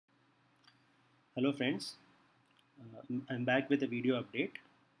Hello friends, I'm back with a video update,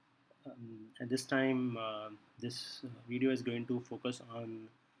 and this time this video is going to focus on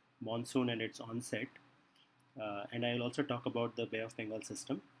monsoon and its onset, and I will also talk about the Bay of Bengal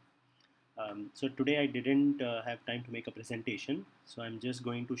system. So today I didn't have time to make a presentation, so I'm just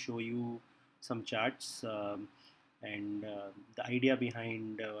going to show you some charts and the idea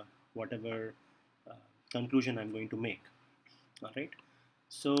behind whatever uh, conclusion I'm going to make. All right.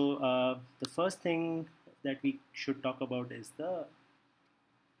 So the first thing that we should talk about is the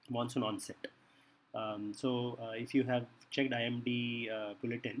monsoon onset. If you have checked IMD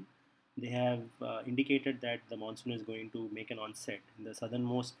bulletin, they have indicated that the monsoon is going to make an onset in the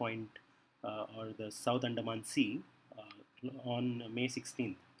southernmost point or the South Andaman Sea on May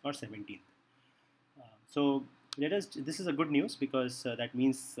 16th or 17th. So this is a good news because that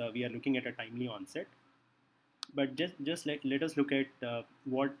means we are looking at a timely onset. But just let us look at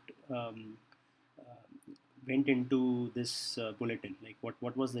what went into this bulletin. Like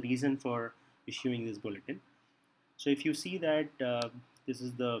what was the reason for issuing this bulletin? So if you see that this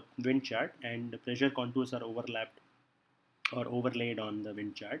is the wind chart and the pressure contours are overlapped or overlaid on the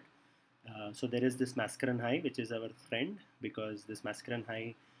wind chart. So there is this mascaron high, which is our friend because this mascaron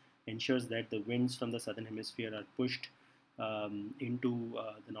high ensures that the winds from the southern hemisphere are pushed into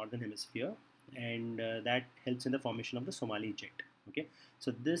the northern hemisphere, and that helps in the formation of the Somali jet. Okay,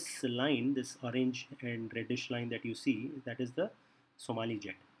 so this line, this orange and reddish line that you see, that is the Somali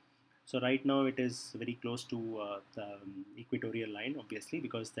jet. So right now it is very close to the equatorial line, obviously,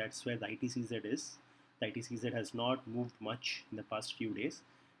 because that's where the ITCZ is. The ITCZ has not moved much in the past few days.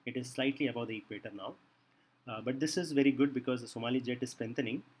 It is slightly above the equator now. But this is very good because the Somali jet is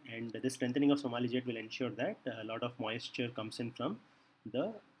strengthening, and this strengthening of Somali jet will ensure that a lot of moisture comes in from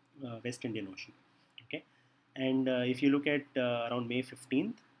the West Indian Ocean. Okay, and if you look at around May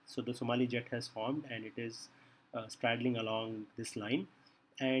 15th, so the Somali jet has formed and it is straddling along this line.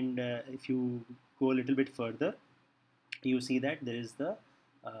 And if you go a little bit further, you see that there is the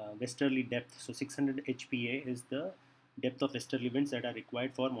westerly depth. So 600 HPA is the depth of westerly winds that are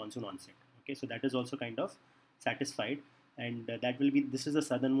required for monsoon onset. Okay, so that is also kind of satisfied, and that will be, this is the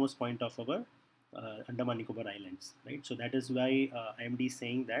southernmost point of our Andaman Nicobar Islands, right? So that is why IMD is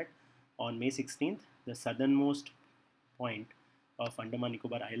saying that on May 16th, the southernmost point of Andaman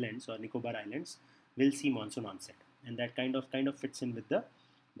Nicobar Islands or Nicobar Islands will see monsoon onset, and that kind of fits in with the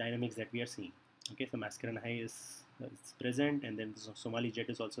dynamics that we are seeing. Okay, so mascaron high is present, and then the Somali jet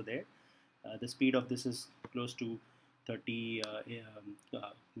is also there. The speed of this is close to 30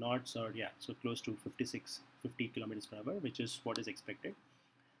 knots, or yeah, so close to 50 kilometers per hour, which is what is expected.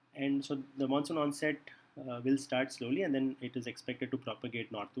 And so the monsoon onset will start slowly, and then it is expected to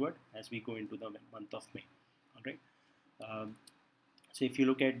propagate northward as we go into the month of May. All right. Um, so if you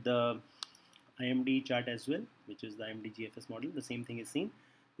look at the IMD chart as well, which is the IMD GFS model, the same thing is seen.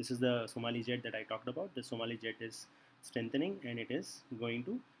 This is the Somali jet that I talked about. The Somali jet is strengthening and it is going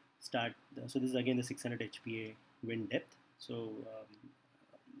to start. So this is again the 600 HPA wind depth. So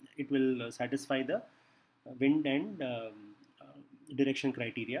it will satisfy the wind and direction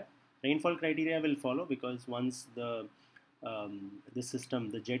criteria. Rainfall criteria will follow because once the this system,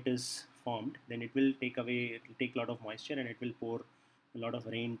 the jet is formed, then it will take away, it will take a lot of moisture and it will pour a lot of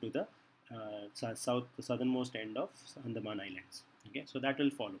rain to the the southernmost end of Andaman Islands. Okay, so that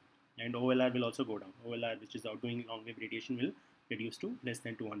will follow, and OLR will also go down. OLR, which is outgoing long wave radiation, will reduce to less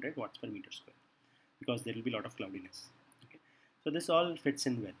than 200 watts per meter square because there will be a lot of cloudiness. Okay, so this all fits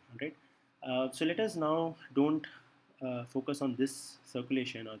in well. All right. So let us now don't focus on this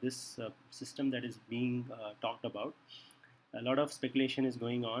circulation or this system that is being talked about. A lot of speculation is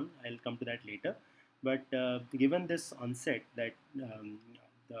going on. I'll come to that later. But given this onset that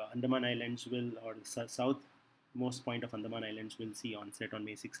the Andaman Islands will, or the southmost point of Andaman Islands will see onset on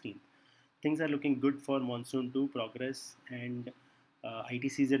May 16th, things are looking good for monsoon to progress, and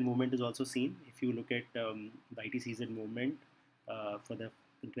ITCZ movement is also seen. If you look at the ITCZ movement for the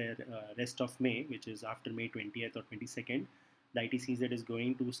rest of May, which is after May 20th or 22nd, the ITCZ is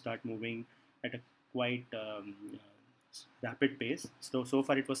going to start moving at a quite rapid pace. So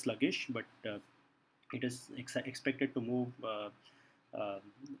far it was sluggish, but it is expected to move uh,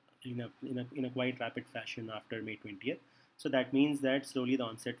 in a quite rapid fashion after May 20th. So that means that slowly the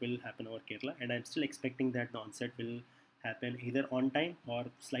onset will happen over Kerala, and I'm still expecting that the onset will happen either on time or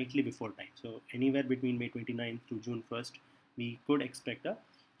slightly before time. So anywhere between May 29th to June 1st, we could expect a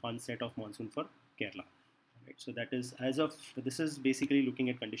onset of monsoon for Kerala. Right. So that is, as of, this is basically looking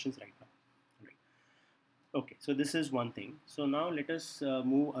at conditions right now. Right. Okay, so this is one thing. So now let us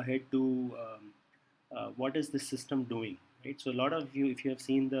move ahead to what is this system doing? right? So a lot of you, if you have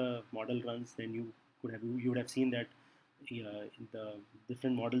seen the model runs, then you would have seen that the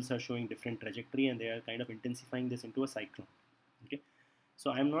different models are showing different trajectory, and they are kind of intensifying this into a cyclone. Okay,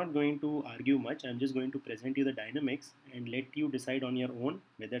 so I'm not going to argue much. I'm just going to present you the dynamics and let you decide on your own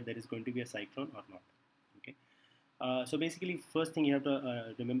whether there is going to be a cyclone or not. Okay. So basically, first thing you have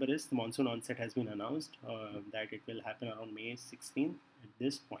to remember is the monsoon onset has been announced that it will happen around May 16th at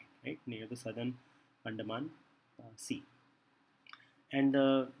this point, right, near the Southern Andaman Sea. And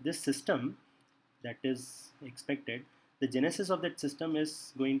this system that is expected, the genesis of that system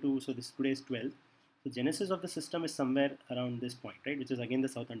is going to, so this today is 12th. The genesis of the system is somewhere around this point, right, which is again the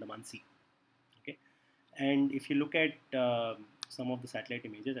South Andaman Sea. Okay, and if you look at some of the satellite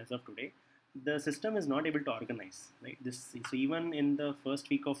images as of today, the system is not able to organize, right? This, so even in the first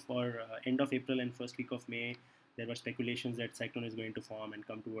week of or end of April and first week of May, there were speculations that cyclone is going to form and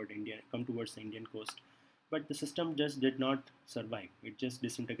come towards the Indian coast, but the system just did not survive. It just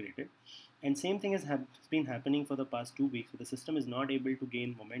disintegrated, and same thing has been happening for the past 2 weeks. So the system is not able to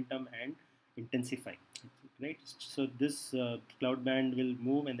gain momentum and intensify, right? So this cloud band will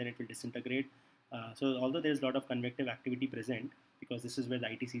move and then it will disintegrate. So although there is a lot of convective activity present, because this is where the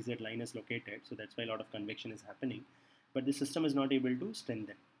ITCZ line is located, so that's why a lot of convection is happening, but the system is not able to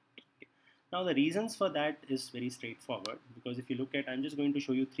strengthen. Okay. Now the reasons for that is very straightforward, because if you look at, I'm just going to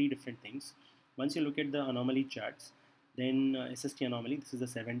show you three different things. Once you look at the anomaly charts, then SST anomaly, this is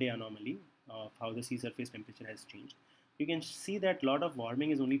the 7-day anomaly of how the sea surface temperature has changed. You can see that a lot of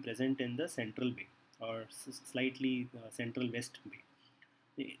warming is only present in the central bay or slightly central west bay.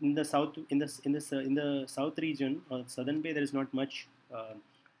 In the south, in the south region or southern bay, there is not much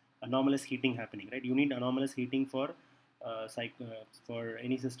anomalous heating happening, right? You need anomalous heating for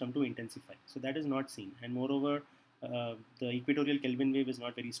any system to intensify. So that is not seen, and moreover, the equatorial Kelvin wave is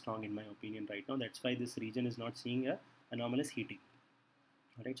not very strong in my opinion right now. That's why this region is not seeing a anomalous heating.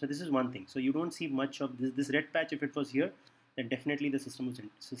 All right, so this is one thing. So you don't see much of this red patch. If it was here, then definitely the system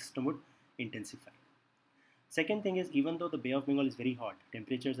would intensify. Second thing is, even though the Bay of Bengal is very hot,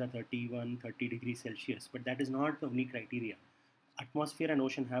 temperatures are 31, 30 degrees Celsius, but that is not the only criteria. Atmosphere and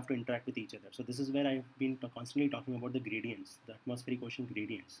ocean have to interact with each other. So this is where I've been constantly talking about the gradients, the atmospheric ocean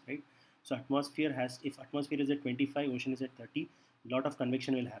gradients, right? So if atmosphere is at 25, ocean is at 30, a lot of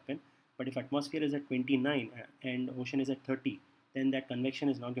convection will happen. But if atmosphere is at 29 and ocean is at 30, then that convection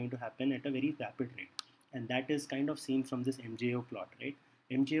is not going to happen at a very rapid rate. And that is kind of seen from this MJO plot, right?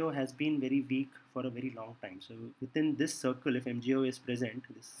 MJO has been very weak for a very long time. So within this circle, if MJO is present,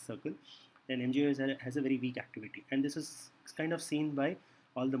 this circle, then MJO has a very weak activity. And this is kind of seen by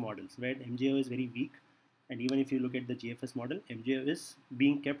all the models, where MJO is very weak. And even if you look at the GFS model, MJO is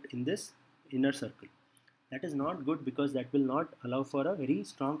being kept in this inner circle. That is not good, because that will not allow for a very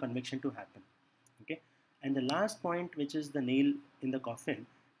strong convection to happen. Okay. And the last point, which is the nail in the coffin,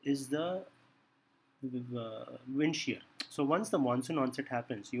 is the wind shear. So once the monsoon onset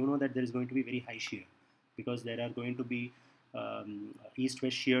happens, you know that there is going to be very high shear, because there are going to be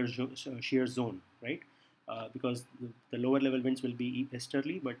east-west shear zone, right? Because the lower level winds will be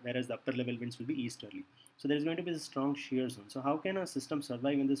westerly, but whereas the upper level winds will be easterly. So there is going to be a strong shear zone. So how can a system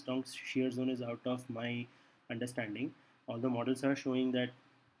survive when the strong shear zone is out of my understanding? All the models are showing that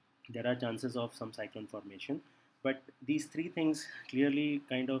there are chances of some cyclone formation, but these three things clearly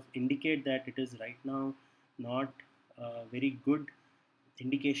kind of indicate that it is right now not a very good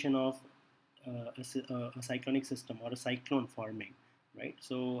indication of a cyclonic system or a cyclone forming, right?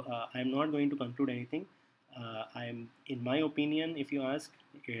 So I'm not going to conclude anything. In my opinion, if you ask,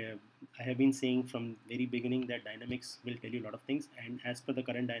 I have been saying from very beginning that dynamics will tell you a lot of things, and as per the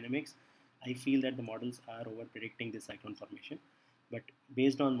current dynamics, I feel that the models are over predicting this cyclone formation. But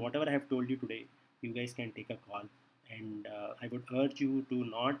based on whatever I have told you today, you guys can take a call, and I would urge you to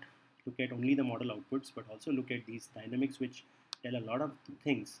not look at only the model outputs, but also look at these dynamics, which tell a lot of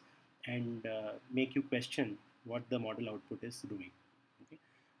things and make you question what the model output is doing. Okay?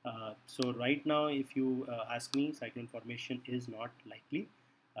 So right now, if you ask me, cyclone formation is not likely,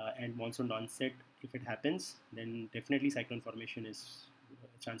 and monsoon onset, if it happens, then definitely cyclone formation is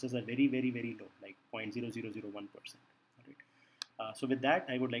chances are very, very, very low, like 0.0001%. So with that,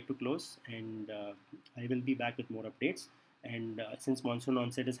 I would like to close, and I will be back with more updates. And since monsoon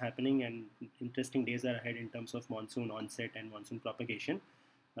onset is happening and interesting days are ahead in terms of monsoon onset and monsoon propagation,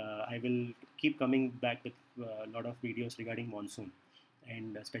 I will keep coming back with a lot of videos regarding monsoon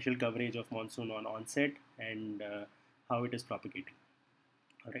and special coverage of monsoon on onset and how it is propagating.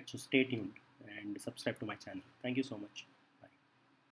 All right, so stay tuned and subscribe to my channel. Thank you so much.